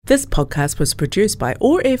This podcast was produced by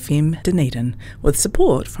OAR FM Dunedin with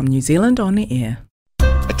support from New Zealand On Air.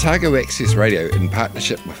 Otago Access Radio, in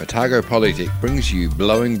partnership with Otago Polytech, brings you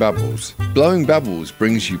Blowing Bubbles. Blowing Bubbles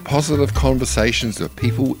brings you positive conversations with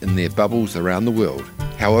people in their bubbles around the world.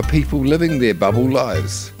 How are people living their bubble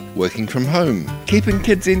lives? Working from home, keeping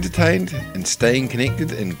kids entertained, and staying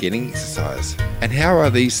connected and getting exercise. And how are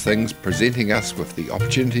these things presenting us with the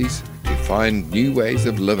opportunities to find new ways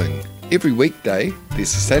of living? Every weekday, the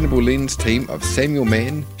Sustainable Lens team of Samuel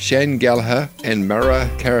Mann, Shane Gallagher and Mara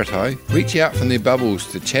Karatai reach out from their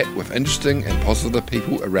bubbles to chat with interesting and positive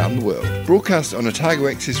people around the world. Broadcast on Otago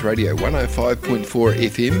Access Radio 105.4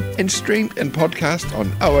 FM and streamed and podcast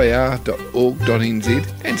on oar.org.nz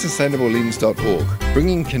and sustainablelens.org,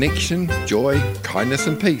 bringing connection, joy, kindness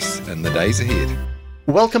and peace in the days ahead.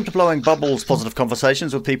 Welcome to Blowing Bubbles, positive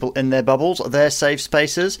conversations with people in their bubbles, their safe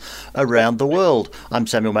spaces around the world. I'm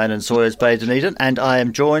Samuel Mann in Sawyers Bay, Dunedin, and I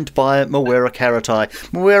am joined by Mawera Karatai.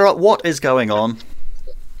 Mawera, what is going on?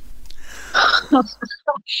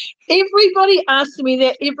 Everybody asks me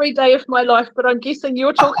that every day of my life, but I'm guessing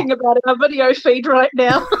you're talking about our video feed right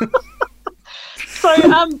now. So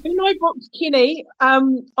when I booked Kenny,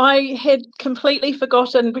 I had completely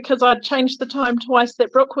forgotten, because I'd changed the time twice,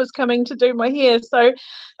 that Brooke was coming to do my hair. So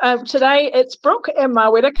today it's Brooke and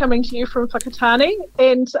Mawera coming to you from Whakatane,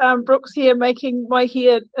 and Brooke's here making my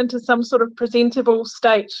hair into some sort of presentable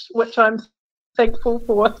state, which I'm thankful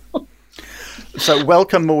for. So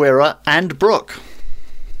welcome, Mawera and Brooke.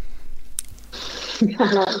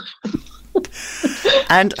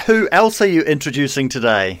 And who else are you introducing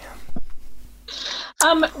today?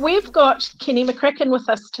 We've got Kenny McCracken with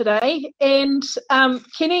us today, and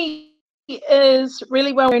Kenny is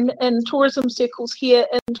really well known in tourism circles here,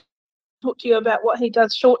 and talk to you about what he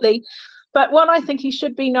does shortly. But what I think he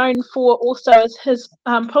should be known for also is his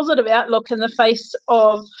positive outlook in the face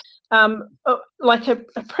of a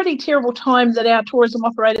pretty terrible time that our tourism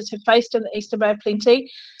operators have faced in the Eastern Bay of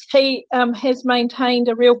Plenty. He has maintained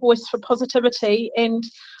a real voice for positivity, and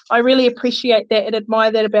I really appreciate that and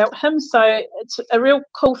admire that about him. So it's a real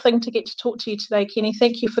cool thing to get to talk to you today, Kenny.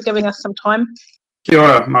 Thank you for giving us some time. Kia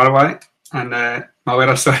ora, Marawai, and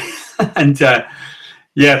Mawera, sorry. And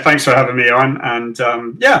thanks for having me on. And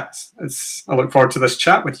I look forward to this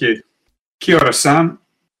chat with you. Kia ora, Sam.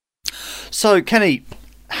 So, Kenny,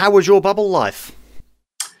 how was your bubble life?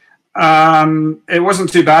 It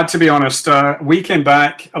wasn't too bad, to be honest. We came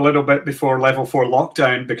back a little bit before level 4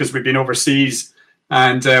 lockdown because we'd been overseas.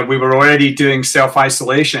 And we were already doing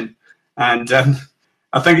self-isolation. And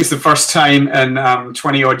I think it's the first time in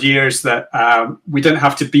 20-odd years that we didn't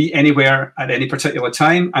have to be anywhere at any particular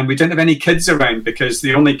time. And we didn't have any kids around, because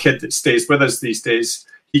the only kid that stays with us these days,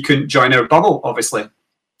 he couldn't join our bubble, obviously.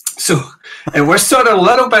 So it was sort of a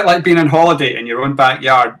little bit like being on holiday in your own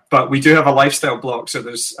backyard. But we do have a lifestyle block, so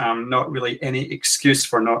there's not really any excuse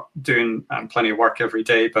for not doing plenty of work every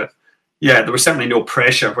day. But yeah, there was certainly no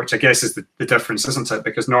pressure, which I guess is the difference, isn't it?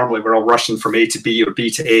 Because normally we're all rushing from A to B or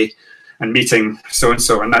B to A and meeting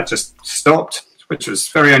so-and-so, and that just stopped, which was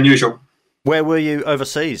very unusual. Where were you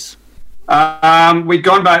overseas? We'd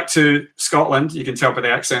gone back to Scotland. You can tell by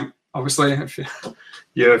the accent, obviously, if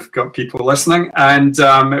you've got people listening. And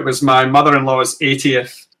it was my mother-in-law's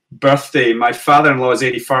 80th birthday, my father-in-law's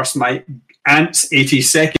 81st, my aunt's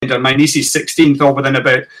 82nd, and my niece's 16th, all within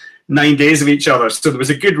about 9 days of each other. So there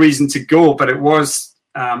was a good reason to go, but it was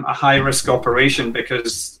a high-risk operation,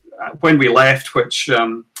 because when we left, which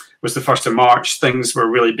was the 1st of March, things were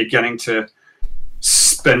really beginning to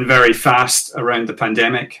spin very fast around the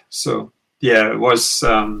pandemic. So yeah, it was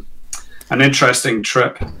an interesting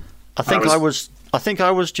trip. I think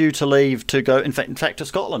I was due to leave to go, in fact, to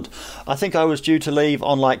Scotland. I think I was due to leave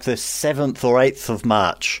on like the 7th or 8th of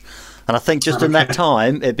March. And I think just in that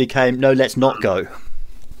time, it became, no, let's not go.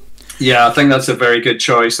 Yeah, I think that's a very good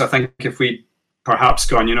choice. I think if we'd perhaps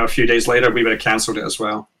gone, a few days later, we would have cancelled it as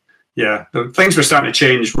well. Yeah, things were starting to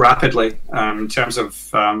change rapidly in terms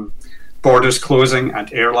of borders closing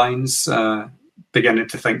and airlines beginning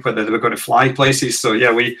to think whether they were going to fly places. So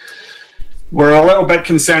yeah, we were a little bit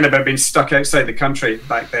concerned about being stuck outside the country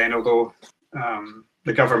back then, although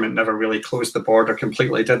the government never really closed the border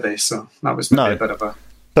completely, did they? So that was maybe a bit of a...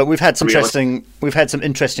 But we've had some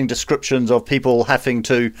interesting descriptions of people having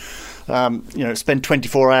to, spend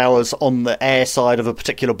 24 hours on the air side of a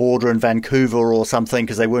particular border in Vancouver or something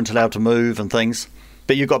because they weren't allowed to move and things.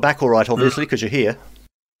 But you got back all right, obviously, because you're here.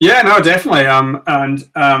 Yeah, no, definitely.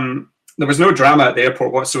 There was no drama at the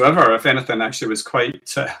airport whatsoever. If anything, actually, was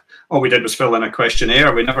quite. All we did was fill in a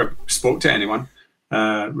questionnaire. We never spoke to anyone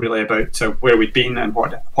really about where we'd been and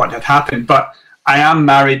what had happened. But I am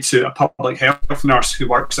married to a public health nurse who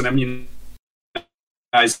works in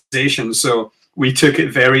immunisation, so we took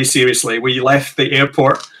it very seriously. We left the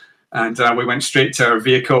airport and we went straight to our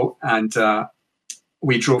vehicle, and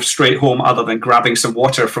we drove straight home other than grabbing some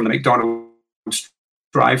water from the McDonald's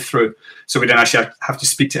drive-through. So we didn't actually have to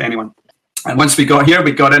speak to anyone. And once we got here,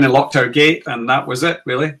 we got in and locked our gate, and that was it,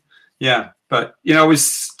 really. Yeah, but,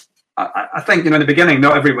 I think, in the beginning,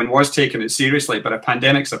 not everyone was taking it seriously, but a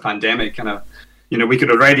pandemic's a pandemic. And, we could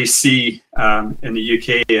already see in the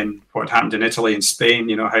UK and what happened in Italy and Spain,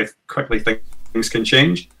 how quickly things can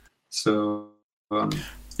change. So,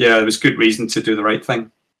 there was good reason to do the right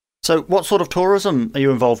thing. So what sort of tourism are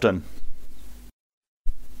you involved in?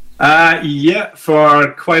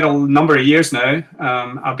 For quite a number of years now.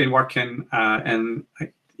 I've been working in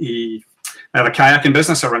I have a kayaking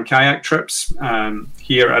business. I run kayak trips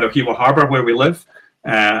here at Ohiwa Harbour, where we live,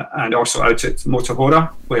 and also out at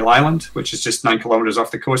Motuhora, Whale Island, which is just 9 kilometres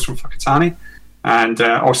off the coast from Whakatane, and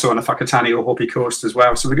also on the Whakatane-Ohope coast as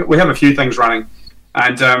well. So we have a few things running.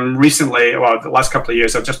 And recently, the last couple of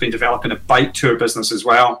years, I've just been developing a bike tour business as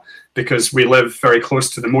well, because we live very close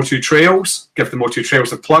to the Motu Trails. Give the Motu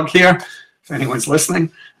Trails a plug here, if anyone's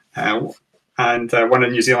listening. And one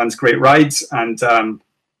of New Zealand's great rides. And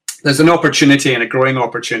there's an opportunity and a growing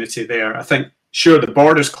opportunity there. I think, sure, the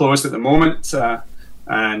border's closed at the moment,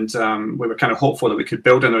 and we were kind of hopeful that we could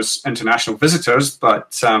build in those international visitors.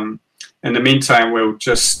 But in the meantime, we'll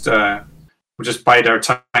just bide our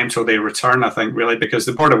time till they return, I think, really, because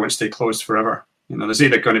the border won't stay closed forever. There's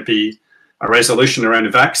either going to be a resolution around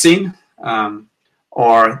a vaccine,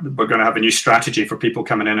 or we're going to have a new strategy for people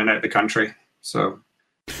coming in and out of the country. So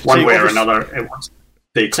one way or another, it won't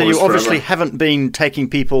stay closed. So you obviously haven't been taking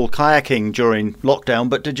people kayaking during lockdown,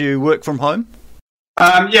 but did you work from home?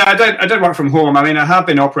 I did work from home. I mean, I have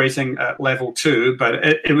been operating at level 2, but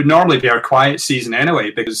it would normally be our quiet season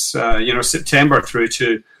anyway, because, September through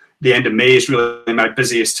to the end of May is really my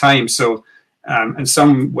busiest time. So in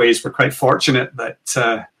some ways, we're quite fortunate that,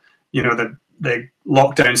 the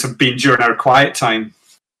lockdowns have been during our quiet time.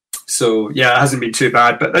 So, it hasn't been too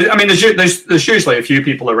bad. But, I mean, there's usually a few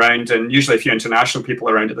people around, and usually a few international people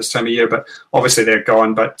around at this time of year, but obviously they're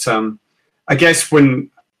gone. But I guess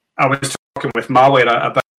when I was talking with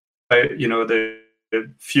Mawera about the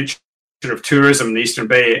future of tourism in the Eastern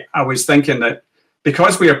Bay, I was thinking that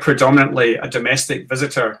because we are predominantly a domestic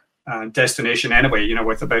visitor destination anyway,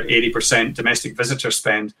 with about 80% domestic visitor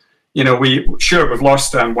spend, we've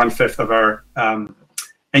lost 1/5 of our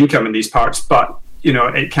income in these parts, but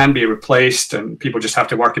it can be replaced, and people just have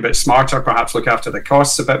to work a bit smarter, perhaps look after the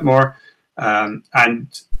costs a bit more, and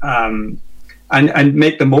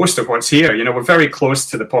make the most of what's here. We're very close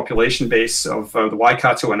to the population base of the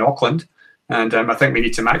Waikato and Auckland, and I think we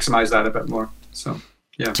need to maximise that a bit more. So,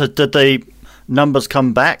 yeah. So did the numbers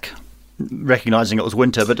come back, recognising it was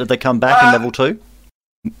winter, but did they come back in level 2?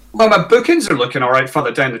 Well, my bookings are looking all right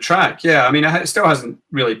further down the track. Yeah, I mean, it still hasn't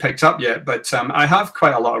really picked up yet, but I have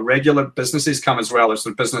quite a lot of regular businesses come as well as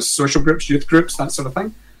the business social groups, youth groups, that sort of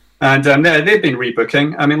thing. And they've been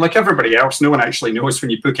rebooking. I mean, like everybody else, no one actually knows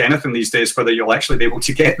when you book anything these days whether you'll actually be able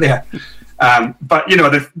to get there. But,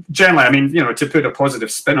 generally, I mean, to put a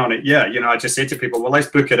positive spin on it, I just say to people, well, let's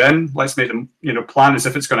book it in. Let's make them, plan as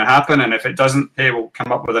if it's going to happen. And if it doesn't, hey, we'll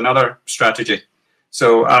come up with another strategy.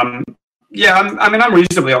 So, I'm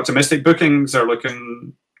reasonably optimistic. Bookings are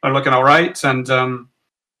looking all right. And,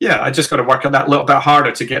 I just got to work at that a little bit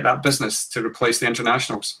harder to get that business to replace the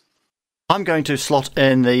internationals. I'm going to slot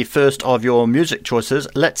in the first of your music choices.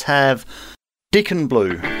 Let's have Deacon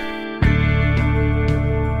Blue.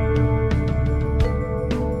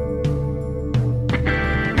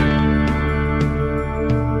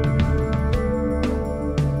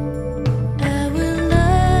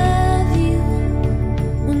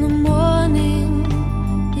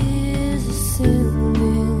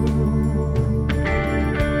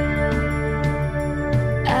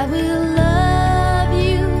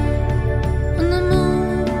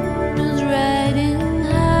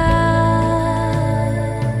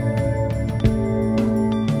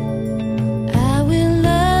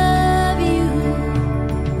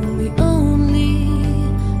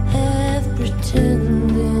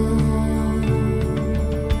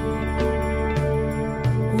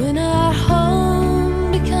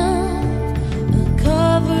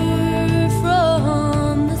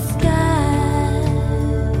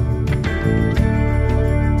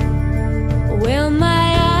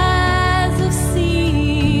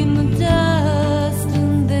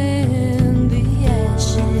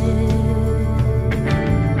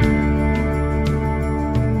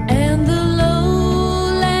 And the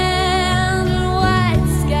lowland and white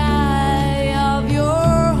sky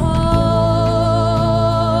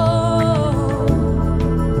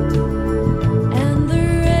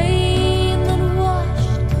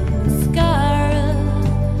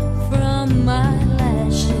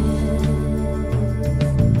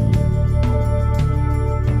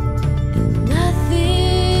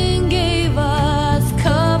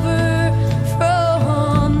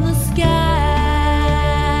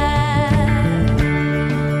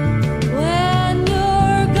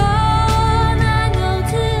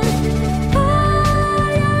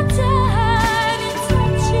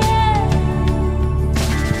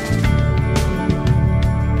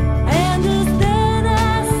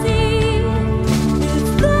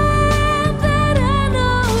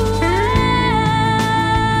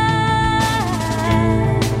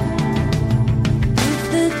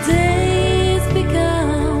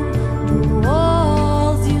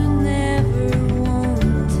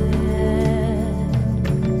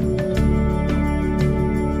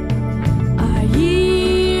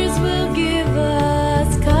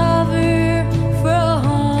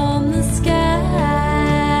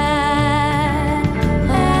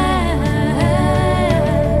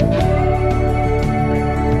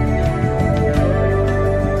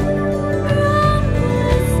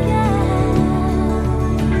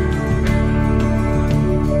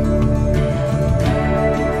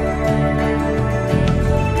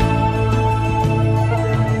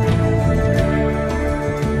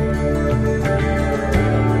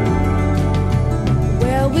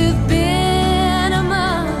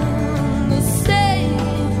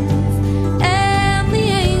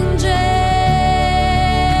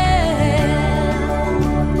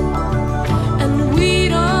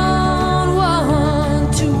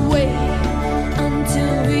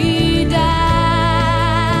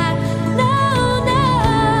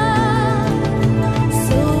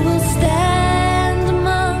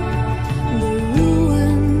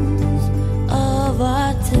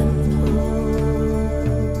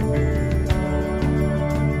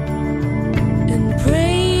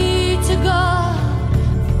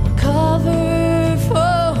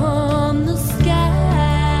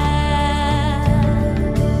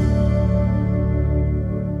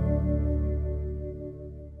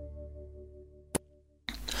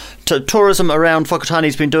So tourism around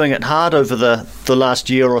Whakatani's been doing it hard over the last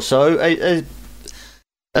year or so.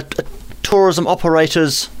 Are tourism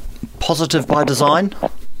operators positive by design?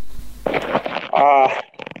 I'm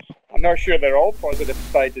not sure they're all positive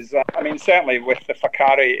by design. I mean, certainly with the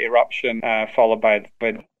Whakaari eruption followed by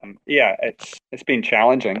it's been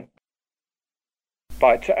challenging.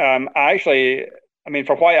 But I mean,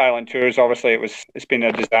 for White Island tours, obviously it's been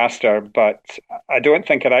a disaster. But I don't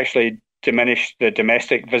think it actually diminished the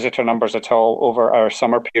domestic visitor numbers at all over our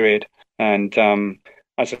summer period. And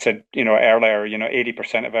as I said, earlier,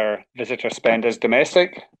 80% of our visitor spend is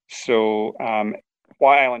domestic. So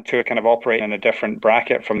White Island Tour kind of operate in a different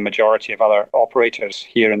bracket from the majority of other operators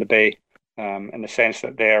here in the Bay, in the sense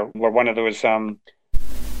that we're one of those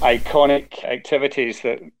iconic activities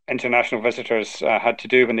that international visitors had to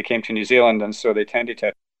do when they came to New Zealand, and so they tended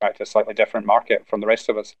to attract a slightly different market from the rest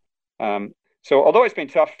of us. So although it's been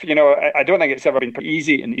tough, I don't think it's ever been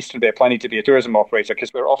easy in Eastern Bay of Plenty to be a tourism operator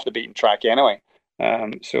because we're off the beaten track anyway.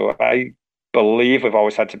 So I believe we've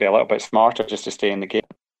always had to be a little bit smarter just to stay in the game.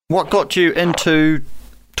 What got you into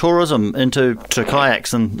tourism, into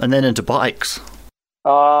kayaks and then into bikes?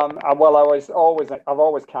 Well, I've always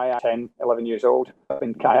kayaked 10, 11 years old. I've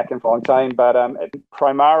been kayaking for a long time, but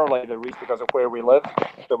primarily the reason because of where we live.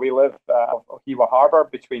 So we live Ohiwa Harbour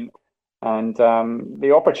and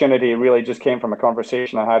the opportunity really just came from a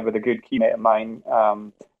conversation I had with a good key mate of mine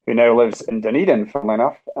who now lives in Dunedin, funnily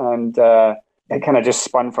enough, and it kind of just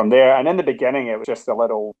spun from there. And in the beginning, it was just a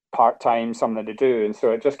little part-time, something to do. And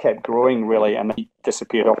so it just kept growing, really. And he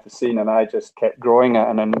disappeared off the scene, and I just kept growing it.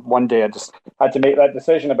 And then one day I just had to make that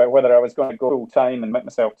decision about whether I was going to go full-time and make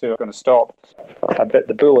myself to going to stop. I bit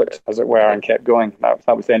the bullet, as it were, and kept going.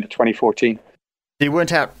 That was the end of 2014. You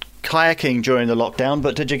weren't out kayaking during the lockdown,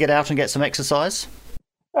 but did you get out and get some exercise?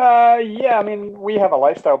 Yeah, I mean, we have a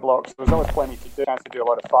lifestyle blog, so there's always plenty to do. Chance to do a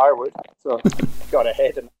lot of firewood. So got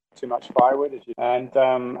ahead and too much firewood, and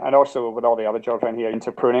also with all the other jobs around here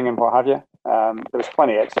into pruning and what have you. There was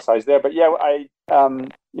plenty of exercise there, but yeah,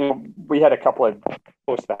 we had a couple of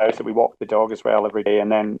close to the house that we walked the dog as well every day,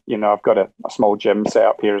 and then I've got a small gym set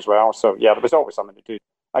up here as well. So yeah, there was always something to do.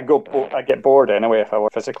 I get bored anyway if I were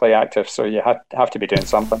physically active, so you have to be doing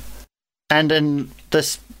something. And in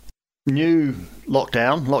this new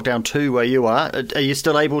lockdown 2 where you are you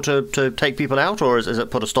still able to take people out, or is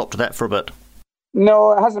it put a stop to that for a bit?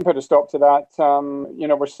 No, it hasn't put a stop to that.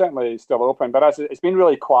 We're certainly still open, but it's been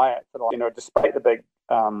really quiet. Despite the big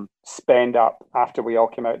spend up after we all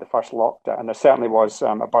came out of the first lockdown, and there certainly was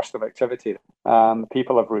a burst of activity.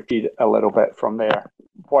 People have retreated a little bit from there.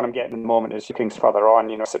 What I'm getting at the moment is things further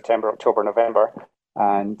on, September, October, November,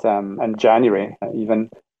 and January even,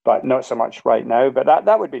 but not so much right now. But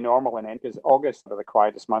that would be normal in end because August is the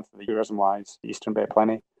quietest month of the tourism-wise, Eastern Bay of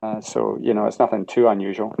Plenty. So it's nothing too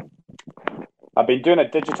unusual. I've been doing a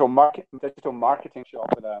digital marketing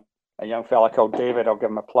shop with a young fella called David. I'll give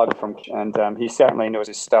him a plug and he certainly knows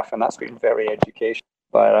his stuff, and that's been very educational.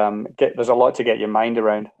 But there's a lot to get your mind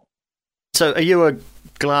around. So, are you a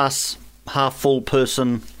glass half full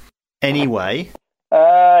person anyway?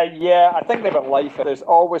 Yeah, I think about life. There's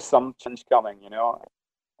always some change coming.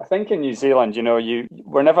 I think in New Zealand,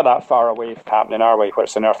 we're never that far away from happening our way, whether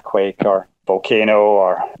it's an earthquake or volcano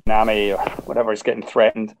or tsunami or whatever is getting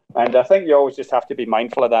threatened. And I think you always just have to be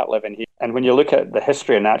mindful of that living here. And when you look at the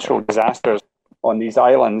history of natural disasters on these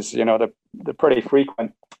islands, they're pretty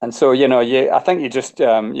frequent. And so, I think you just,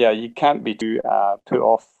 you can't be too put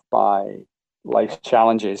off by life's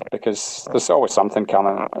challenges because there's always something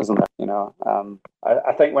coming, isn't there?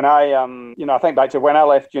 I think when I think back to when I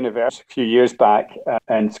left university a few years back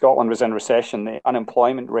and Scotland was in recession, the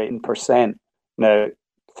unemployment rate in percent. Now,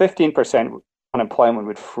 15% unemployment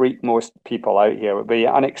would freak most people out here. It would be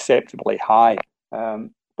unacceptably high.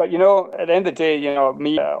 But, at the end of the day,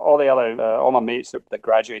 me, all my mates that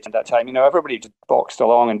graduated at that time, everybody just boxed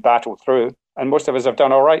along and battled through. And most of us have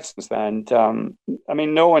done all right since then. And,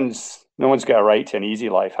 no one's got a right to an easy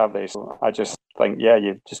life, have they? So I just think,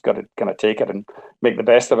 you've just got to kind of take it and make the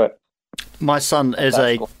best of it. My son is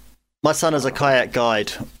a kayak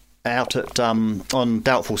guide out at on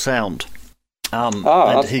Doubtful Sound.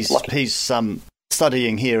 And he's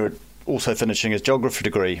studying here, also finishing his geography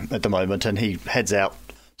degree at the moment, and he heads out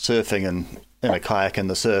surfing and in a kayak in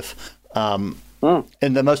the surf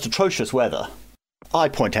in the most atrocious weather. I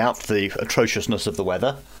point out the atrociousness of the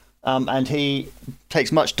weather, and he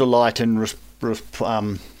takes much delight in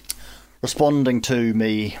responding to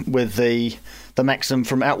me with the maxim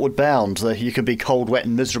from Outward Bound that you can be cold, wet,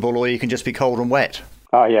 and miserable, or you can just be cold and wet.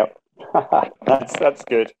 Oh, yeah, that's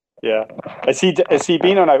good. Yeah, has he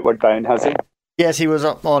been on Outward Bound? Has he? Yes, he was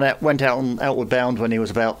went out on Outward Bound when he was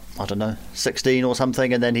about, 16 or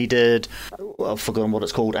something, and then he did, I've forgotten what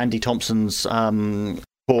it's called, Andy Thompson's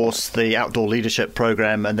course, the Outdoor Leadership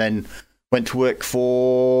Program, and then went to work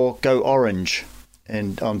for Go Orange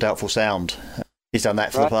on Doubtful Sound. He's done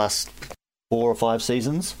that for the past 4 or 5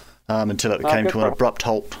 seasons, until it came to an abrupt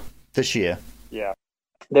halt this year. Yeah,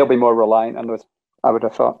 they'll be more reliant on those, I would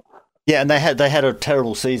have thought. Yeah, and they had a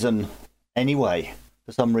terrible season anyway.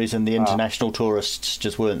 For some reason, the international tourists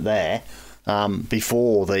just weren't there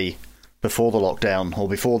before the lockdown, or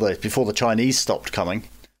before the Chinese stopped coming.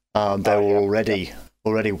 They were already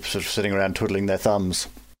sort of sitting around twiddling their thumbs.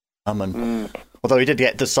 Although he did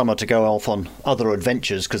get this summer to go off on other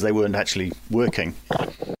adventures because they weren't actually working.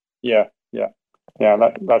 Yeah.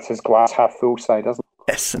 That's his glass half full side, isn't it?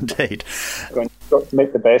 Yes, indeed. Going to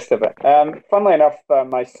make the best of it. Funnily enough,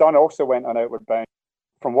 my son also went on Outward Bound.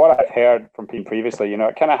 From what I've heard from people previously,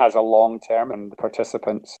 it kind of has a long term, and the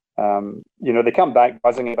participants, they come back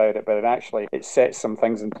buzzing about it, but it sets some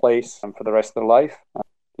things in place for the rest of their life.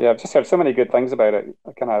 I've just heard so many good things about it.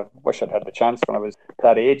 I kind of wish I'd had the chance when I was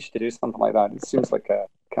that age to do something like that. It seems like a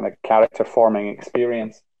kind of character forming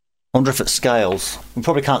experience. I wonder if it scales. We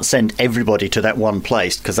probably can't send everybody to that one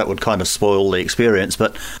place because that would kind of spoil the experience,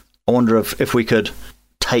 but I wonder if we could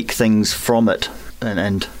take things from it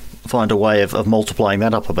and find a way of multiplying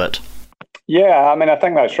that up a bit. Yeah, I mean, I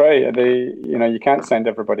think that's right. You can't send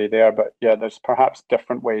everybody there, but yeah, there's perhaps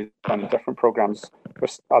different ways and different programs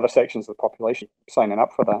with other sections of the population signing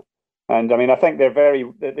up for that. And I mean, I think they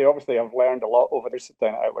obviously have learned a lot over their sit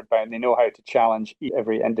down at Outward Bound. They know how to challenge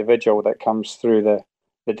every individual that comes through the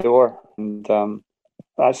door. And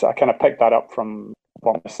I kind of picked that up from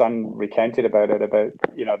what my son recounted about it, they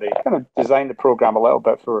kind of design the program a little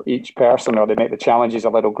bit for each person, or they make the challenges a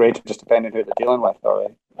little greater just depending who they're dealing with.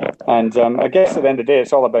 And I guess at the end of the day,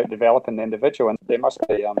 it's all about developing the individual, and they must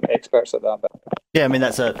be experts at that. Yeah, I mean,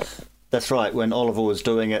 that's right. When Oliver was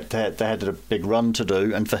doing it, they had a big run to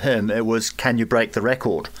do, and for him, it was, can you break the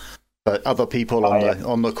record? But other people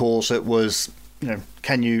on the course, it was,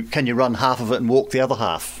 can you run half of it and walk the other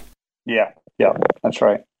half? Yeah, that's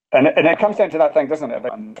right. And it comes down to that thing, doesn't it?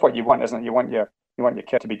 And what you want, isn't it? You want your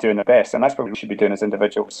kid to be doing the best, and that's what we should be doing as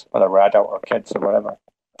individuals, whether we're adult or kids or whatever.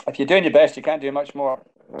 If you're doing your best, you can't do much more.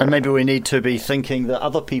 And maybe we need to be thinking that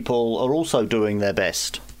other people are also doing their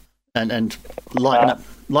best, and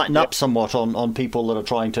lighten up somewhat on people that are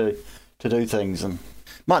trying to do things, and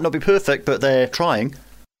might not be perfect, but they're trying.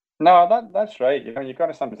 No, that's right. You've got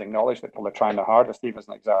to sometimes acknowledge that people are trying the hardest, even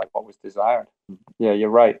isn't exactly what was desired. Yeah,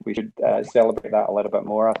 you're right. We should celebrate that a little bit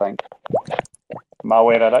more, I think.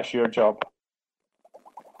 Mawera, that's your job.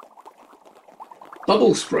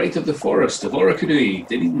 Bubble Sprite of the Forest of Orokonui,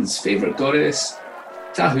 Dunedin's favourite goddess,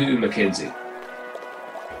 Tahu Mackenzie.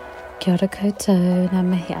 Kia ora koutou, ngā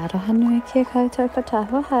mihi aroha nui kia koutou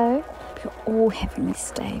katoa hau. You're all having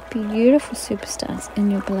this day, beautiful superstars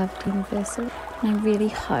in your beloved university. And I really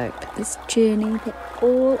hope this journey that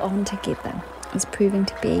we're all on together is proving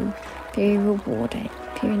to be very rewarding,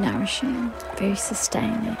 very nourishing, very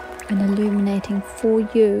sustaining, and illuminating for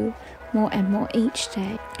you more and more each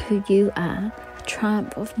day who you are, the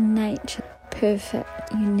triumph of nature,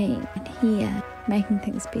 perfect, unique, and here, making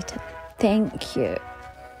things better. Thank you.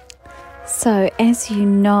 So, as you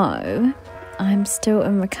know, I'm still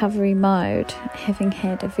in recovery mode, having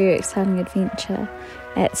had a very exciting adventure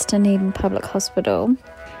at Dunedin Public Hospital,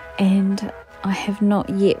 and I have not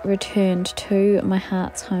yet returned to my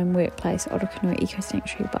heart's home workplace, Orokonui Eco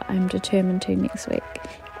Sanctuary, but I'm determined to next week.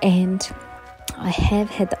 And I have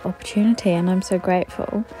had the opportunity, and I'm so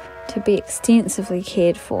grateful, to be extensively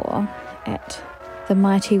cared for at the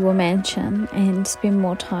Mighty Wa Mansion and spend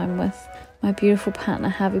more time with my beautiful partner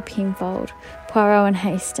Harvey Penfold, Poirot and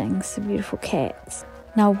Hastings, the beautiful cats,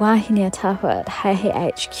 Ngā Wāhine Tāhua at Heihe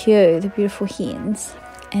HQ, the beautiful hens,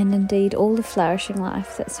 and indeed all the flourishing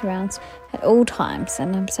life that surrounds at all times,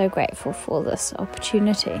 and I'm so grateful for this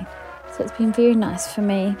opportunity. So it's been very nice for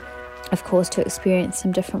me, of course, to experience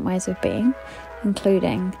some different ways of being,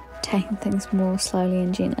 including taking things more slowly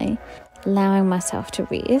and gently, allowing myself to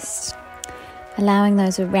rest, allowing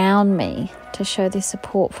those around me to show their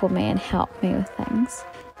support for me and help me with things,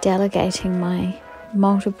 delegating my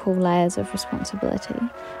multiple layers of responsibility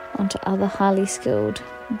onto other highly skilled,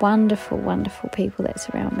 wonderful, wonderful people that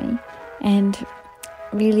surround me, and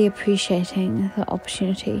really appreciating the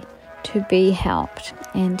opportunity to be helped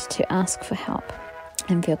and to ask for help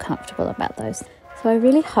and feel comfortable about those. So I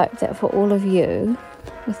really hope that for all of you,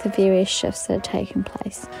 with the various shifts that are taking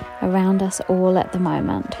place around us all at the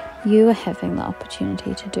moment, you are having the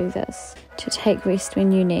opportunity to do this, to take rest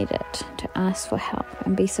when you need it, to ask for help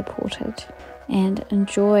and be supported, and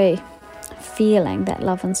enjoy feeling that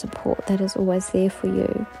love and support that is always there for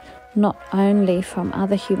you, not only from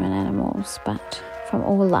other human animals, but from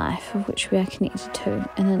all life of which we are connected to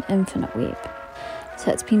in an infinite web. So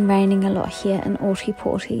it's been raining a lot here in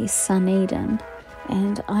Ōtepoti, Dunedin,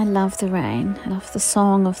 and I love the rain. I love the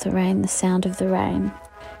song of the rain, the sound of the rain,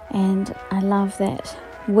 and I love that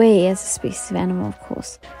we, as a species of animal, of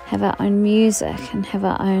course, have our own music and have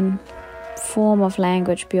our own form of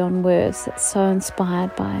language beyond words that's so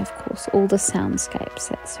inspired by, of course, all the soundscapes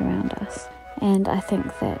that surround us. And I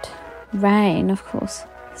think that rain, of course,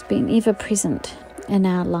 has been ever present in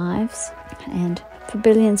our lives, and for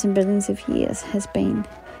billions and billions of years has been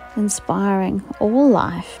inspiring all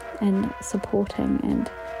life and supporting and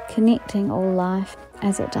connecting all life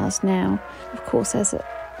as it does now, of course, as it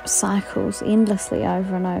cycles endlessly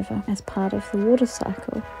over and over as part of the water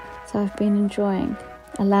cycle. So I've been enjoying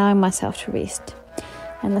allowing myself to rest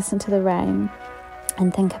and listen to the rain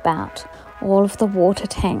and think about all of the water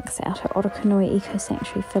tanks out at Orokonui Eco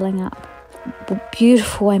Sanctuary filling up. The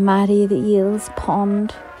beautiful Waimarie, the eel's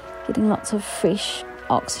pond, getting lots of fresh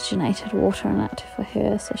oxygenated water in it for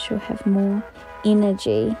her, so she'll have more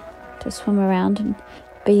energy to swim around and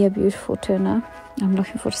be a beautiful tuna. I'm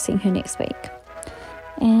looking forward to seeing her next week.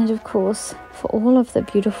 And of course, for all of the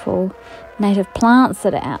beautiful native plants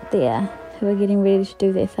that are out there who are getting ready to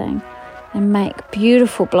do their thing and make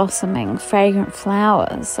beautiful blossoming, fragrant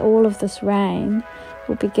flowers, all of this rain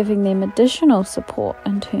will be giving them additional support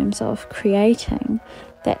in terms of creating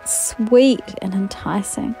that sweet and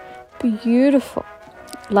enticing, beautiful,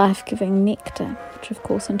 life-giving nectar, which of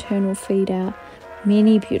course in turn will feed our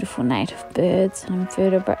many beautiful native birds and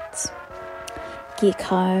invertebrates,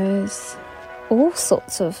 geckos, all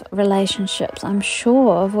sorts of relationships, I'm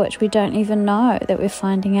sure, of which we don't even know, that we're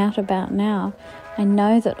finding out about now. I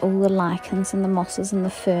know that all the lichens and the mosses and the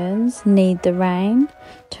ferns need the rain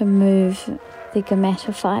to move the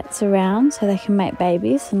gametophytes around so they can make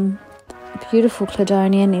babies, and a beautiful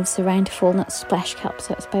cladonia needs the rain to fall in its splash cup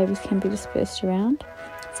so its babies can be dispersed around.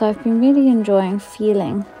 So I've been really enjoying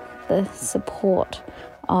feeling the support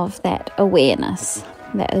of that awareness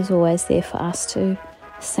that is always there for us to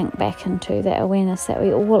sink back into, that awareness that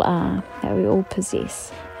we all are, that we all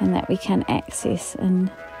possess, and that we can access in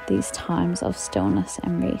these times of stillness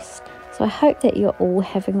and rest. So I hope that you're all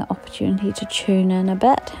having the opportunity to tune in a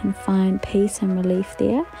bit and find peace and relief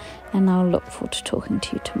there, and I'll look forward to talking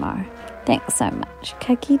to you tomorrow. Thanks so much.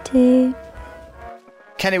 Ka kite.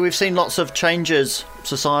 Kenny, we've seen lots of changes,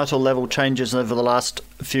 societal level changes over the last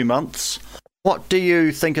few months. What do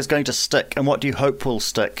you think is going to stick, and what do you hope will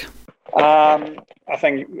stick? I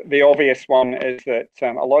think the obvious one is that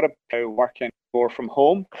a lot of people are working more from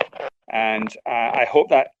home, and I hope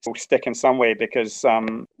that will stick in some way, because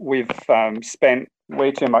we've spent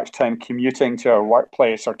way too much time commuting to our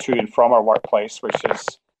workplace or to and from our workplace, which is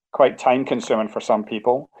quite time consuming for some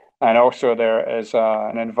people. And also there is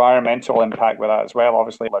an environmental impact with that as well.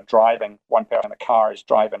 Obviously, we're driving, one person in a car is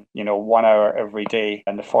driving, 1 hour every day,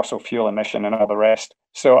 and the fossil fuel emission and all the rest.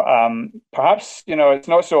 So perhaps, it's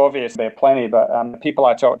not so obvious. There are plenty, but the people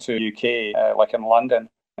I talk to in the UK, like in London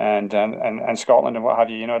and Scotland and what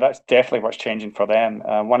have you, that's definitely what's changing for them.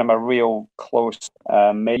 One of my real close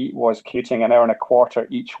mates was commuting an hour and a quarter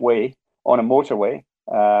each way on a motorway.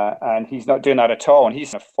 And he's not doing that at all. And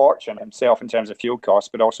he's a fortune himself in terms of fuel costs,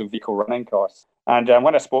 but also vehicle running costs. And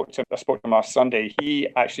when I spoke to him last Sunday, he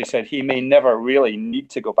actually said he may never really need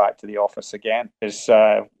to go back to the office again. Because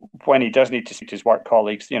when he does need to speak to his work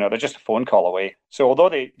colleagues, they're just a phone call away. So although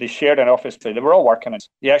they shared an office, they were all working.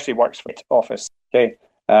 He actually works for the office. Okay.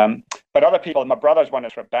 But other people, my brother's one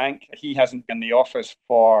is for a bank. He hasn't been in the office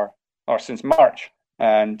since March.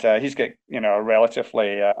 And he's got, a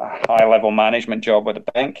relatively high-level management job with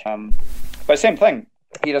the bank. But same thing,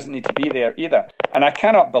 he doesn't need to be there either. And I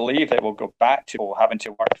cannot believe that we'll go back to having to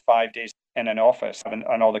work 5 days in an office and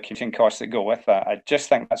all the commuting costs that go with that. I just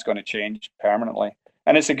think that's going to change permanently.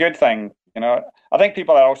 And it's a good thing. I think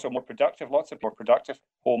people are also more productive, lots of more productive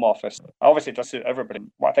home office. Obviously, it does suit everybody.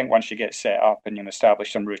 I think once you get set up and you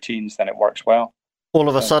establish some routines, then it works well. All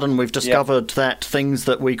of a sudden, we've discovered that things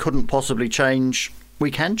that we couldn't possibly change, we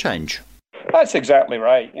can change. That's exactly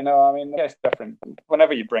right. It's different.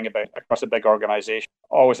 Whenever you bring about across a big organisation,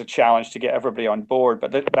 always a challenge to get everybody on board.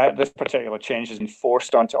 But this particular change has been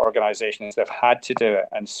forced onto organisations that have had to do it.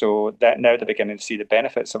 And so that now they're beginning to see the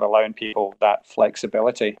benefits of allowing people that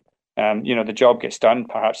flexibility. The job gets done,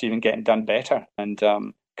 perhaps even getting done better. And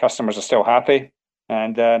customers are still happy,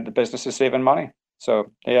 and the business is saving money.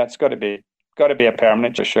 So, yeah, it's got to be a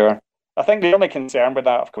permanent for sure. I think the only concern with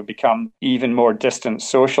that could become even more distant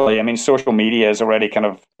socially. I mean, social media has already kind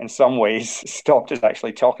of, in some ways, stopped us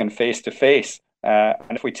actually talking face to face.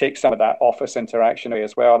 And if we take some of that office interaction away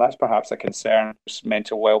as well, that's perhaps a concern,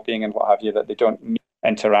 mental well-being and what have you, that they don't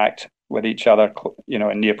interact with each other,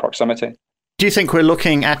 in near proximity. Do you think we're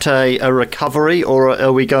looking at a recovery, or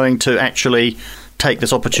are we going to actually take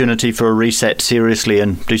this opportunity for a reset seriously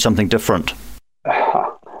and do something different?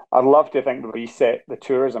 I'd love to think we reset the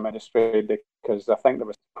tourism industry, because I think there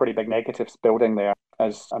was pretty big negatives building there.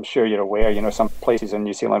 As I'm sure you're aware, some places in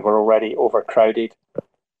New Zealand were already overcrowded.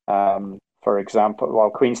 For example, while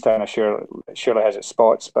Queenstown surely has its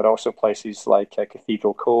spots, but also places like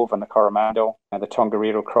Cathedral Cove and the Coromandel and the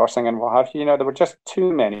Tongariro Crossing and what have you. There were just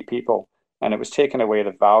too many people, and it was taking away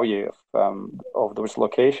the value of those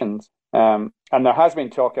locations. And there has been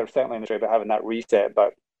talk, certainly in the trade, about having that reset,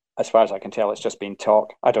 but as far as I can tell, it's just been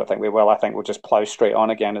talk. I don't think we will. I think we'll just plough straight on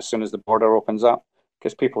again as soon as the border opens up,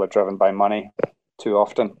 because people are driven by money too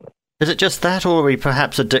often. Is it just that, or are we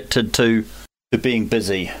perhaps addicted to being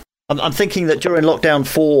busy? I'm thinking that during lockdown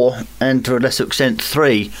 4 and to a lesser extent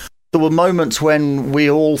 3, there were moments when we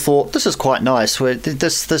all thought this is quite nice.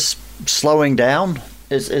 This slowing down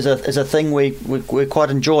is a thing we're quite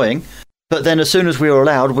enjoying. But then as soon as we were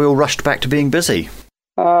allowed, we all rushed back to being busy.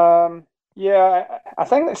 Yeah, I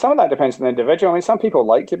think that some of that depends on the individual. I mean, some people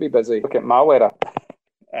like to be busy. Look at Malwera.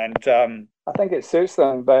 And I think it suits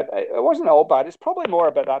them, but it wasn't all bad. It's probably more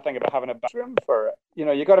about that thing about having a bathroom for it.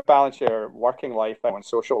 You got to balance your working life and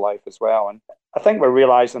social life as well. And I think we're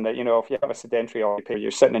realizing that, if you have a sedentary occupation,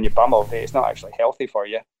 you're sitting in your bum all day, it's not actually healthy for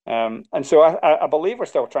you. And so I believe we're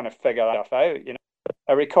still trying to figure that stuff out.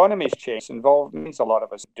 Our economy's changed. Means a lot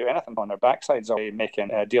of us do anything on their backsides,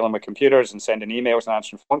 or dealing with computers and sending emails and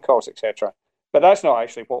answering phone calls, etc. But that's not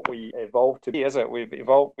actually what we evolved to be, is it? We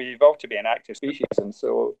evolved to be an active species, and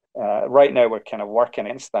so right now we're kind of working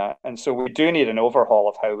against that. And so we do need an overhaul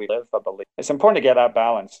of how we live, I believe. It's important to get that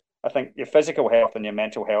balance. I think your physical health and your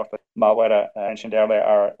mental health, that Malwera mentioned earlier,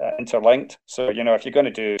 are interlinked. So, if you're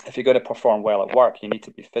going to perform well at work, you need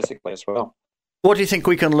to be physically as well. What do you think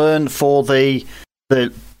we can learn for the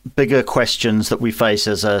bigger questions that we face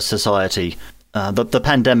as a society? The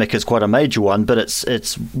pandemic is quite a major one, but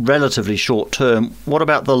it's relatively short term. What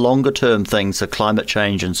about the longer term things, so climate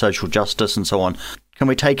change and social justice and so on? Can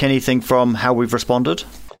we take anything from how we've responded?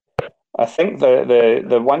 I think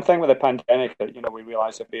the one thing with the pandemic that we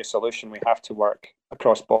realise to be a solution, we have to work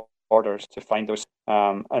across borders to find those.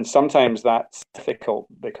 And sometimes that's difficult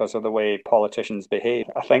because of the way politicians behave.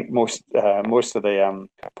 I think most of the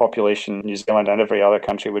population in New Zealand and every other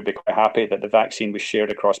country would be quite happy that the vaccine was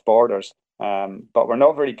shared across borders. But we're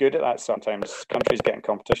not very good at that sometimes. Countries get in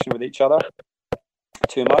competition with each other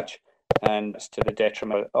too much, and it's to the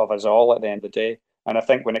detriment of us all at the end of the day. And I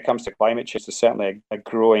think when it comes to climate change, there's certainly a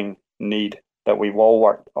growing need that we all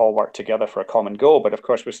work together for a common goal. But of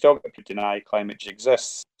course, we're still going to deny climate change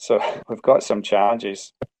exists. So we've got some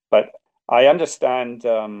challenges. But I understand,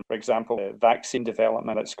 for example, the vaccine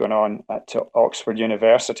development that's going on at Oxford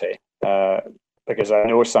University, because I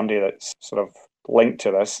know somebody that's sort of linked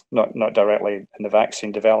to this, not directly in the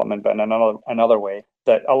vaccine development, but in another way,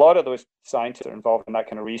 that a lot of those scientists are involved in that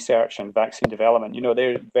kind of research and vaccine development.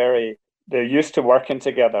 They're used to working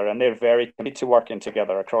together, and they're very committed to working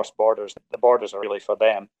together across borders. The borders are really for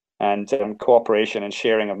them, and cooperation and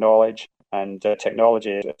sharing of knowledge and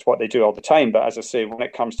technology, it's what they do all the time. But as I say, when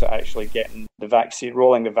it comes to actually getting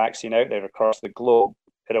rolling the vaccine out there across the globe,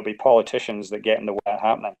 it'll be politicians that get in the way of that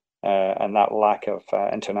happening, and that lack of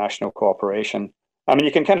international cooperation. I mean,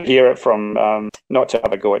 you can kind of hear it from, not to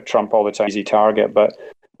have a go at Trump all the time, easy target, but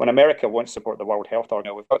when America won't support the World Health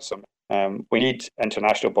Organization, we've got some. We need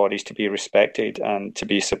international bodies to be respected and to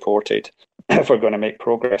be supported if we're going to make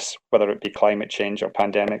progress, whether it be climate change or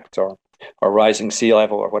pandemics or rising sea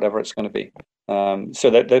level or whatever it's going to be. So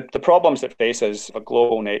the problems that face us of a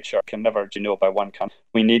global nature can never be by one country.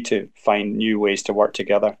 We need to find new ways to work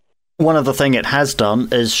together. One of the things it has done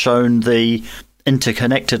is shown the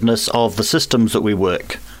interconnectedness of the systems that we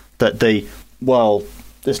work.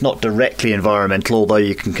 It's not directly environmental, although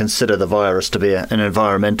you can consider the virus to be an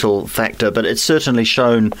environmental factor, but it's certainly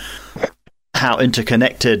shown how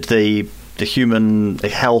interconnected the human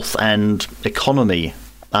health and economy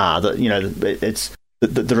are. That it's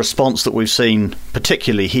the response that we've seen,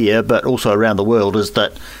 particularly here, but also around the world, is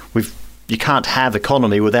that you can't have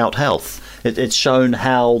economy without health. It's shown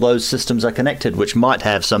how those systems are connected, which might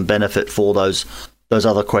have some benefit for those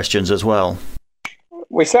other questions as well.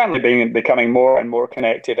 We're certainly becoming more and more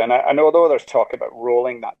connected, and although there's talk about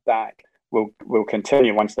rolling that back, we'll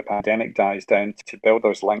continue once the pandemic dies down to build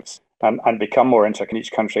those links. and become more interconnected.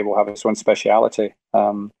 Each country will have its own speciality.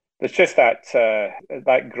 It's just that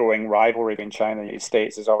that growing rivalry between China and the United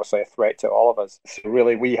States is obviously a threat to all of us. So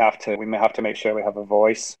really, we may have to make sure we have a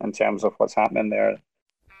voice in terms of what's happening there.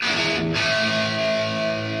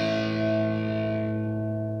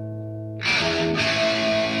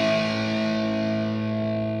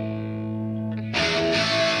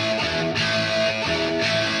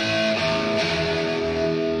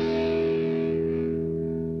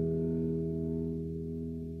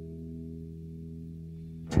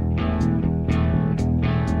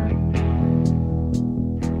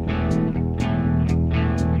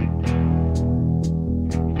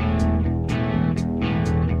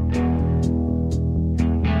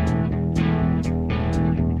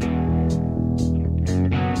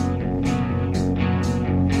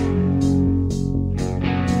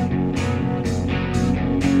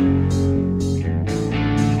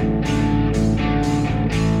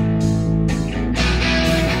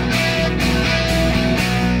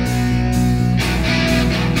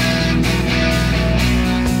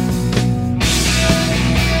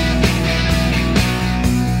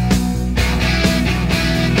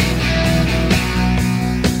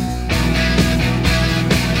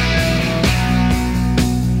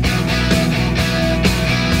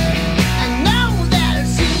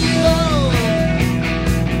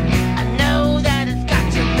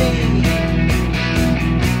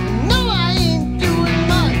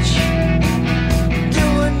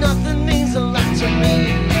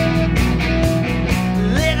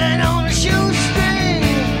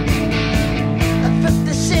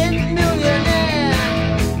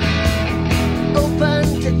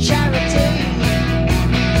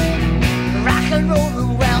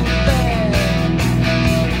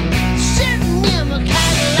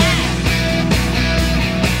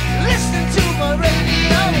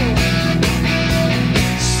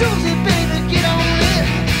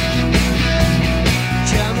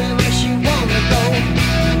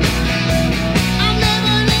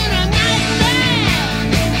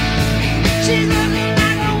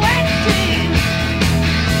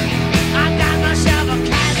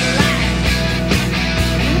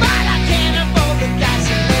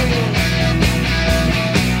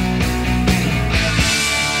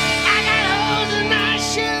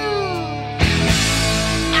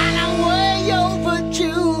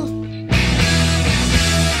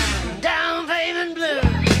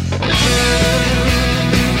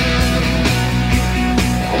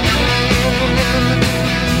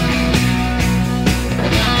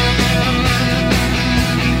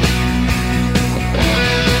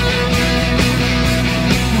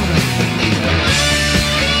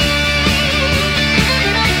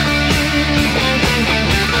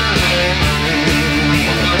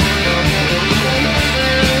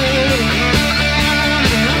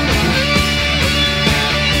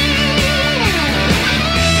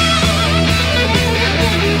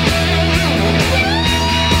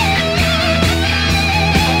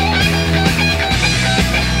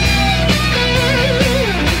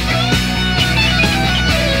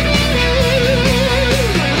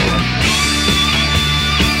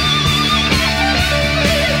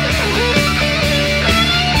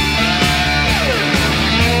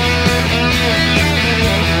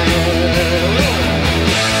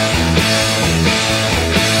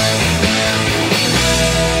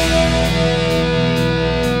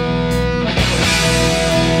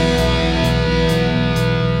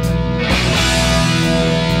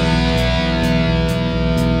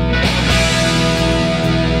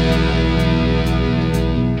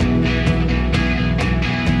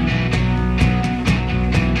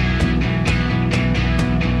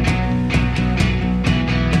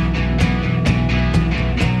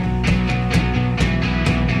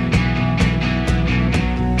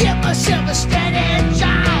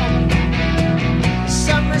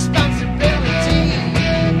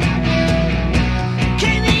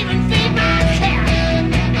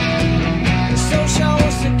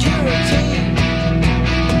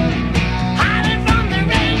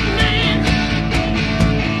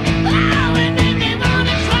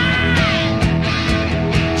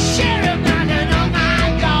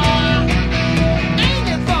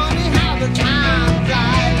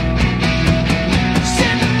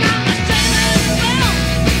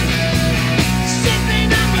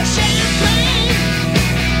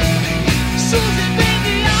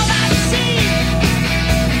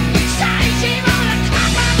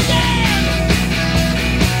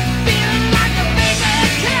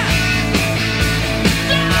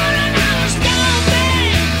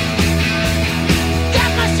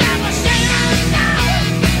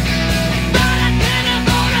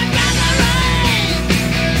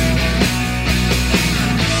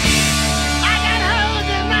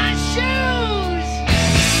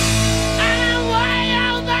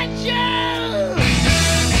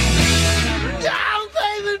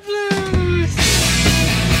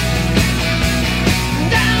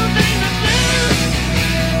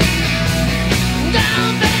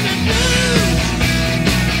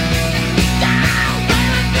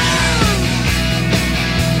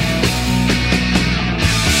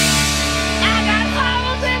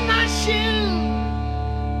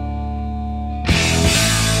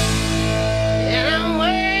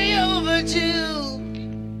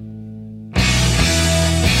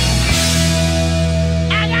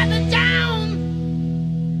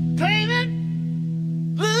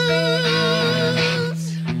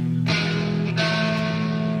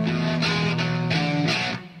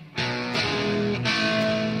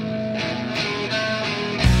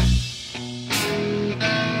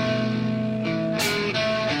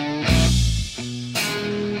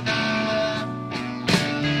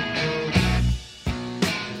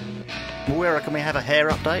 Moira, can we have a hair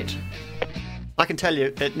update? I can tell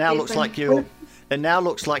you, it now looks like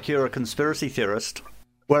you're a conspiracy theorist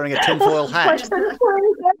wearing a tinfoil hat.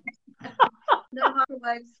 No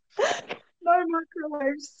microwaves. No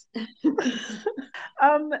microwaves.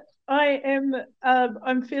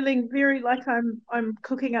 I'm feeling very like I'm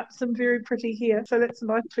cooking up some very pretty hair, so that's a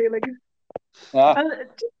nice feeling.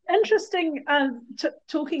 Interesting.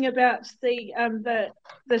 Talking about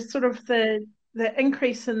the sort of the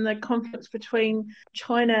increase in the conflicts between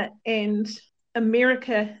China and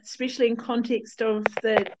America, especially in context of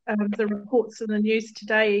the reports in the news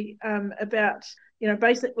today about,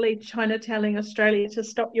 basically China telling Australia to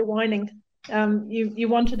stop your whining. You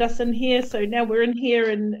wanted us in here, so now we're in here,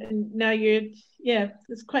 and now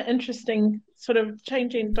it's quite interesting sort of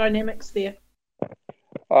changing dynamics there.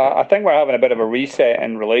 I think we're having a bit of a reset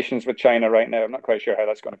in relations with China right now. I'm not quite sure how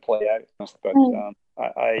that's going to play out, but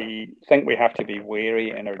I think we have to be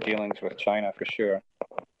wary in our dealings with China for sure.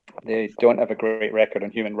 They don't have a great record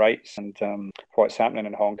on human rights, and what's happening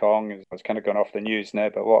in Hong Kong is kind of gone off the news now,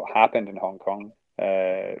 but what happened in Hong Kong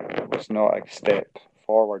was not a step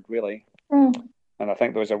forward, really. And I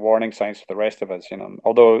think those are warning signs for the rest of us,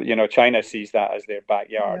 although, China sees that as their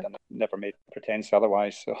backyard and never made pretense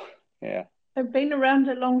otherwise. So, yeah. They've been around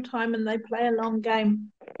a long time and they play a long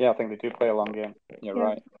game. Yeah, I think they do play a long game. You're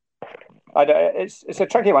right. It's a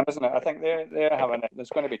tricky one, isn't it? I think there's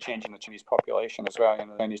going to be changing the Chinese population as well,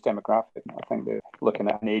 the Chinese demographic. I think they're looking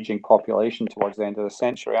at an aging population towards the end of the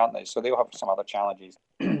century, aren't they? So they'll have some other challenges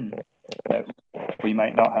that we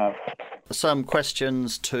might not have. Some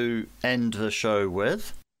questions to end the show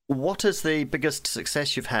with. What is the biggest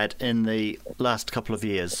success you've had in the last couple of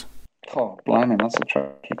years? Oh, blimey, that's a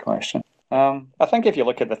tricky question. I think if you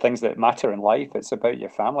look at the things that matter in life, it's about your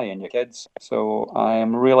family and your kids. So I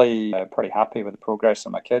am really pretty happy with the progress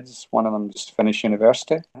of my kids. One of them just finished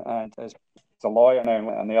university and is a lawyer now,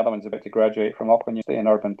 and the other one's about to graduate from Auckland University in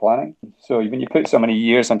urban planning. So when you put so many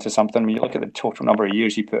years into something, when you look at the total number of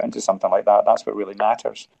years you put into something like that, that's what really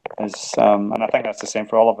matters. And I think that's the same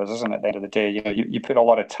for all of us, isn't it? At the end of the day, you put a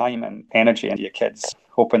lot of time and energy into your kids,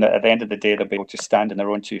 hoping that at the end of the day they'll be able to stand on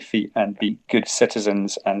their own 2 feet and be good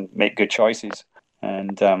citizens and make good choices.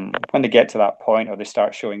 And when they get to that point, or they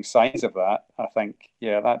start showing signs of that, I think,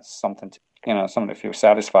 that's something to feel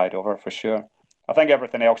satisfied over for sure. I think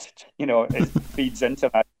everything else, it feeds into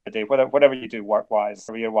that day. Whatever you do work-wise,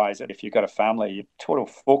 career-wise, if you've got a family, your total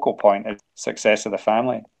focal point is success of the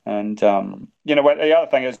family. And, the other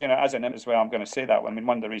thing is, as an imp as well, I'm going to say that. I mean,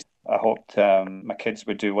 one of the reasons I hoped my kids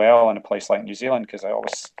would do well in a place like New Zealand, because I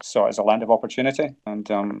always saw it as a land of opportunity.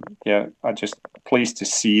 And, I'm just pleased to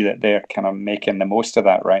see that they're kind of making the most of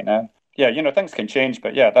that right now. Yeah, things can change,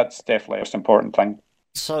 but that's definitely the most important thing.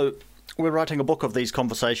 So we're writing a book of these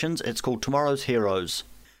conversations. It's called Tomorrow's Heroes.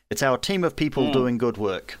 It's our team of people doing good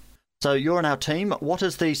work. So you're in our team. What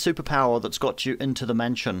is the superpower that's got you into the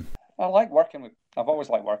mansion? I've always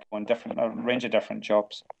liked working on a range of different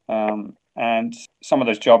jobs. And some of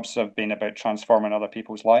those jobs have been about transforming other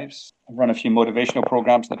people's lives. I've run a few motivational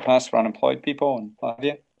programs in the past for unemployed people and what have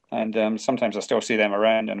you. And sometimes I still see them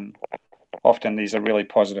around, and often these are really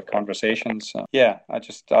positive conversations. So,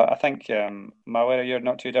 I think, Moira, you're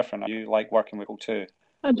not too different. You like working with people too.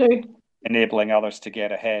 I do. Enabling others to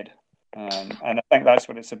get ahead. And I think that's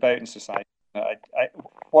what it's about in society.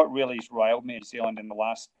 What really has riled me in New Zealand in the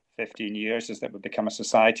last 15 years is that we've become a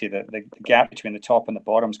society that the gap between the top and the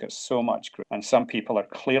bottom's got so much, and some people are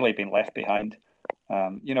clearly being left behind.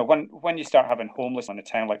 When you start having homeless in a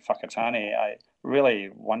town like Whakatane, I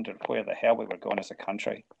really wondered where the hell we were going as a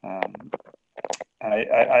country. And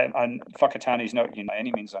Whakatane is not by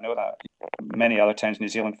any means, I know that. Many other towns in New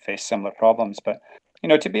Zealand face similar problems, but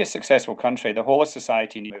to be a successful country, the whole of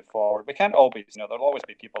society needs to move forward. We can't all be, there'll always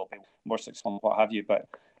be people who will be more successful, what have you, but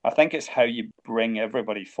I think it's how you bring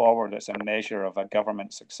everybody forward that's a measure of a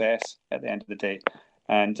government success at the end of the day.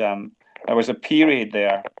 And there was a period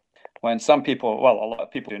there when a lot of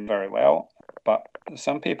people doing very well, but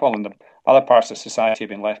some people in the other parts of society have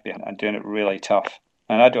been left behind and doing it really tough.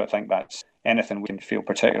 And I don't think that's anything we can feel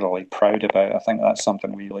particularly proud about. I think that's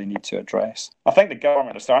something we really need to address. I think the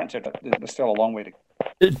government is starting to, there's still a long way to go.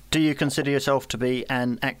 Do you consider yourself to be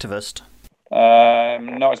an activist?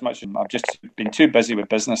 Not as much. I've just been too busy with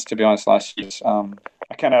business, to be honest, last year.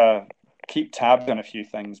 I kind of keep tabs on a few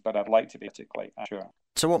things, but I'd like to be particularly sure.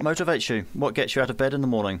 So what motivates you? What gets you out of bed in the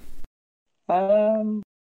morning? What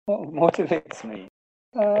motivates me?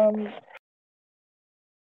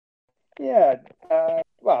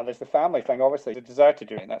 Well, there's the family thing, obviously. The desire to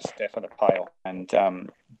do it, that's definitely the pile. And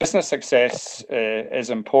business success is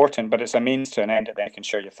important, but it's a means to an end, and then you can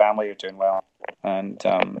show your family you're doing well. And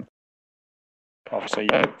Obviously,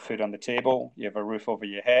 you have food on the table, you have a roof over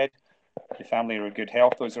your head, your family are in good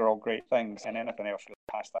health. Those are all great things, and anything else really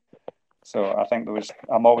past that. So I think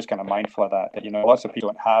I'm always kind of mindful of that, lots of people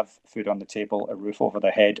don't have food on the table, a roof over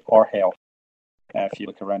their head, or health. If you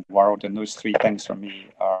look around the world, and those three things for me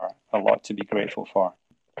are a lot to be grateful for.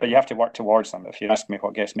 But you have to work towards them. If you ask me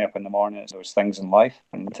what gets me up in the morning, it's those things in life,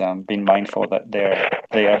 and being mindful that they're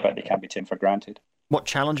there, but they can't be taken for granted. What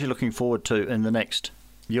challenge are you looking forward to in the next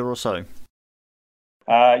year or so?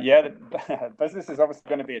 The business is obviously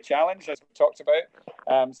going to be a challenge, as we talked about.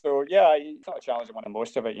 It's not a challenge. I want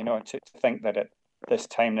most of it, to think that at this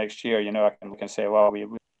time next year, I can say, well, we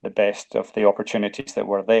the best of the opportunities that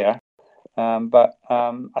were there. But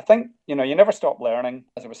I think, you never stop learning.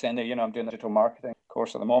 As I was saying there, I'm doing the digital marketing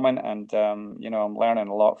course at the moment, and, I'm learning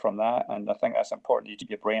a lot from that. And I think that's important. You keep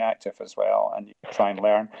your brain active as well, and you try and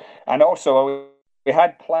learn. And also, we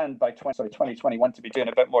had planned by 2021 to be doing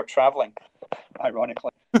a bit more traveling,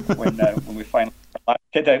 ironically, when we finally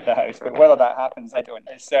get the kid out the house. But whether that happens, I don't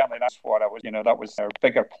know. Certainly, that's what that was our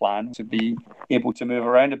bigger plan, to be able to move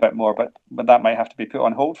around a bit more. But that might have to be put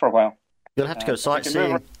on hold for a while. You'll have to go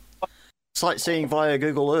sightseeing via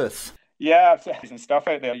Google Earth. Yeah, and stuff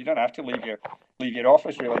out there. You don't have to leave your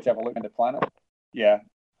office really to have a look at the planet. Yeah,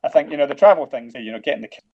 I think the travel things.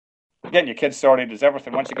 Getting your kids sorted is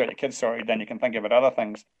everything. Once you got your kids sorted, then you can think about other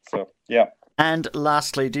things. So yeah. And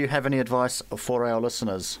lastly, do you have any advice for our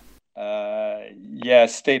listeners?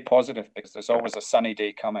 Stay positive, because there's always a sunny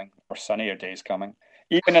day coming, or sunnier days coming.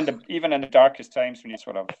 Even in the darkest times, when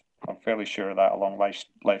I'm fairly sure that along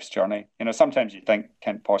life's journey, sometimes you think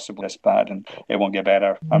can't possibly this bad and it won't get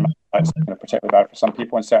better. That's particularly bad for some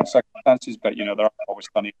people in certain circumstances, but there are always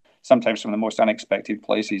sunny, sometimes from the most unexpected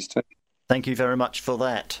places too. Thank you very much for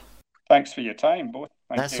that. Thanks for your time, both.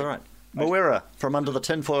 That's all right. Moira, from under the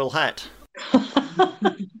tinfoil hat.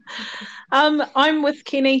 I'm with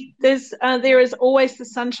Kenny. There is always, the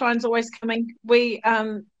sunshine's always coming. We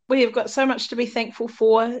have got so much to be thankful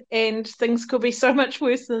for, and things could be so much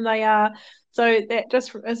worse than they are. So that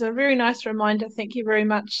just is a very nice reminder. Thank you very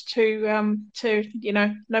much to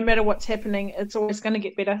no matter what's happening, it's always going to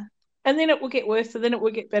get better. And then it will get worse, and then it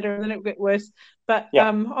will get better, and then it will get worse. But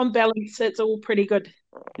on balance, it's all pretty good.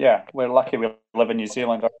 Yeah, we're lucky we live in New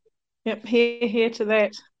Zealand. Yep, here to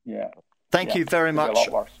that. Yeah. Thank you very much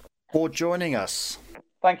for joining us.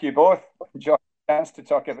 Thank you both. Enjoy the chance to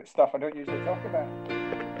talk about stuff I don't usually talk about.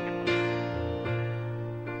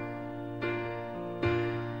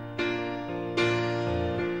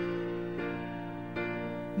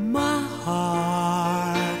 My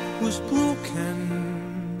heart was broken.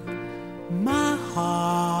 My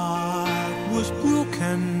heart was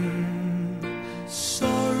broken.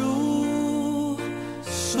 Sorrow,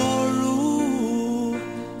 sorrow,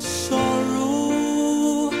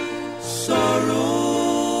 sorrow,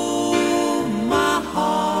 sorrow. My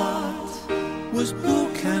heart was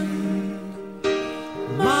broken.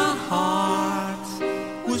 My heart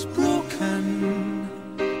was broken.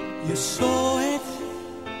 You saw it,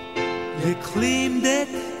 you claimed it,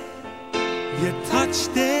 you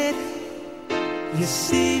touched it, you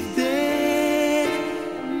saved it.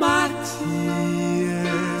 My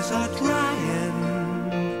tears are drying.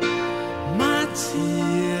 My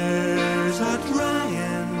tears are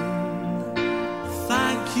drying.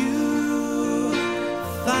 Thank you,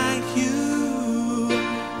 thank you,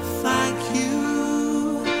 thank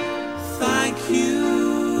you, thank you.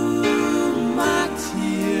 My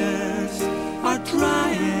tears are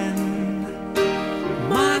drying.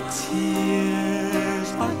 My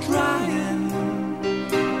tears are drying.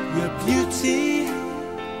 Your beauty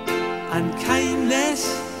and kindness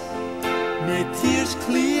made tears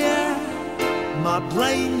clear my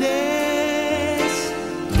blindness.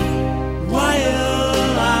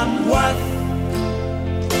 While I'm worth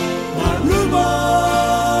my room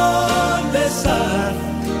on this earth,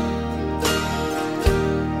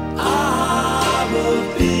 I will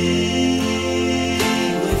be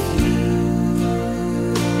with you.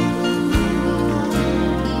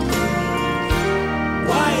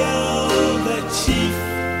 While the chief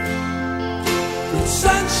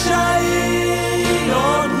sunshine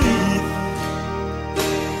on wreath,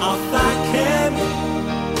 I'll thank him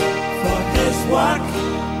for his work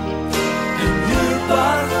in your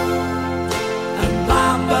birth and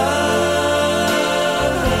my birth.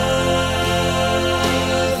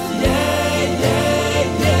 Yeah,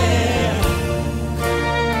 yeah, yeah.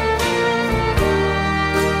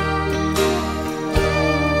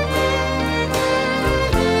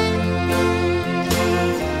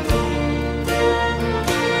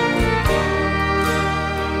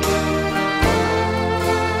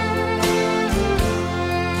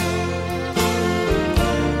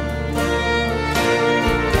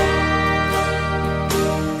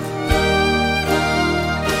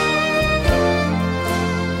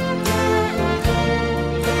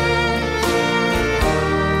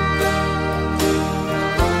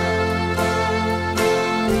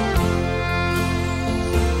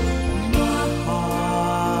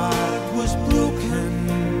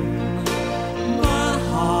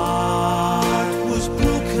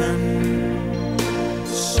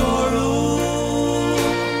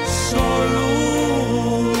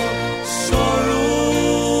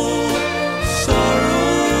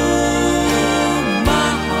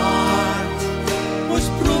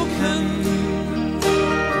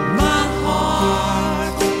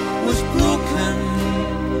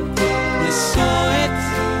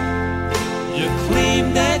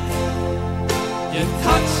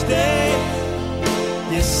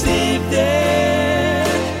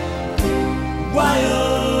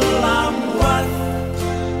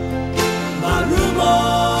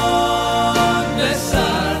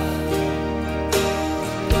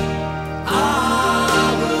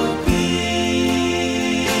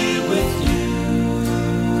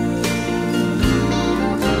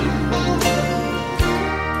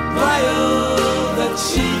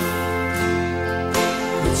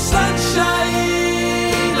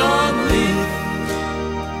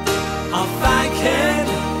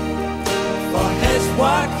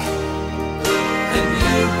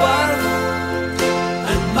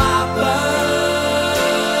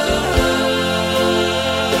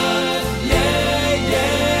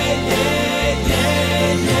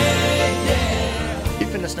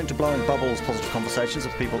 Bubbles, positive conversations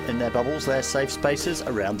with people in their bubbles, their safe spaces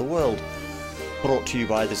around the world. Brought to you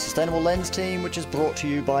by the Sustainable Lens team, which is brought to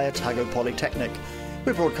you by Otago Polytechnic.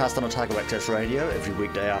 We broadcast on Otago Access Radio every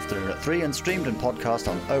weekday afternoon at 3 and streamed and podcast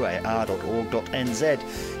on oar.org.nz.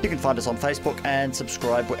 You can find us on Facebook and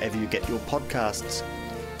subscribe wherever you get your podcasts.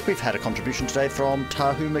 We've had a contribution today from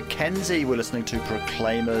Tahu Mackenzie. We're listening to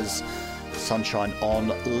Proclaimers, Sunshine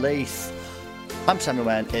on Leith. I'm Samuel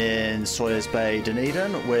Mann in Sawyers Bay,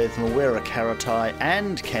 Dunedin, with Mawera Karatai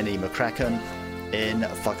and Kenny McCracken in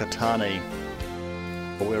Whakatane.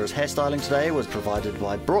 Mawera's hairstyling today was provided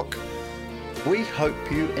by Brooke. We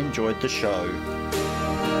hope you enjoyed the show.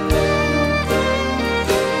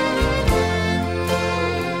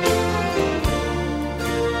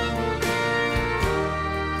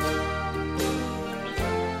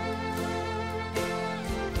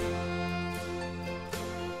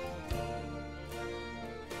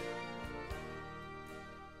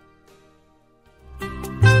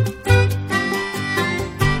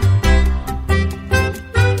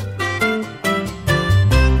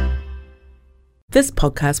 This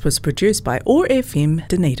podcast was produced by OAR FM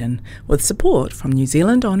Dunedin with support from New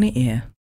Zealand On the Air.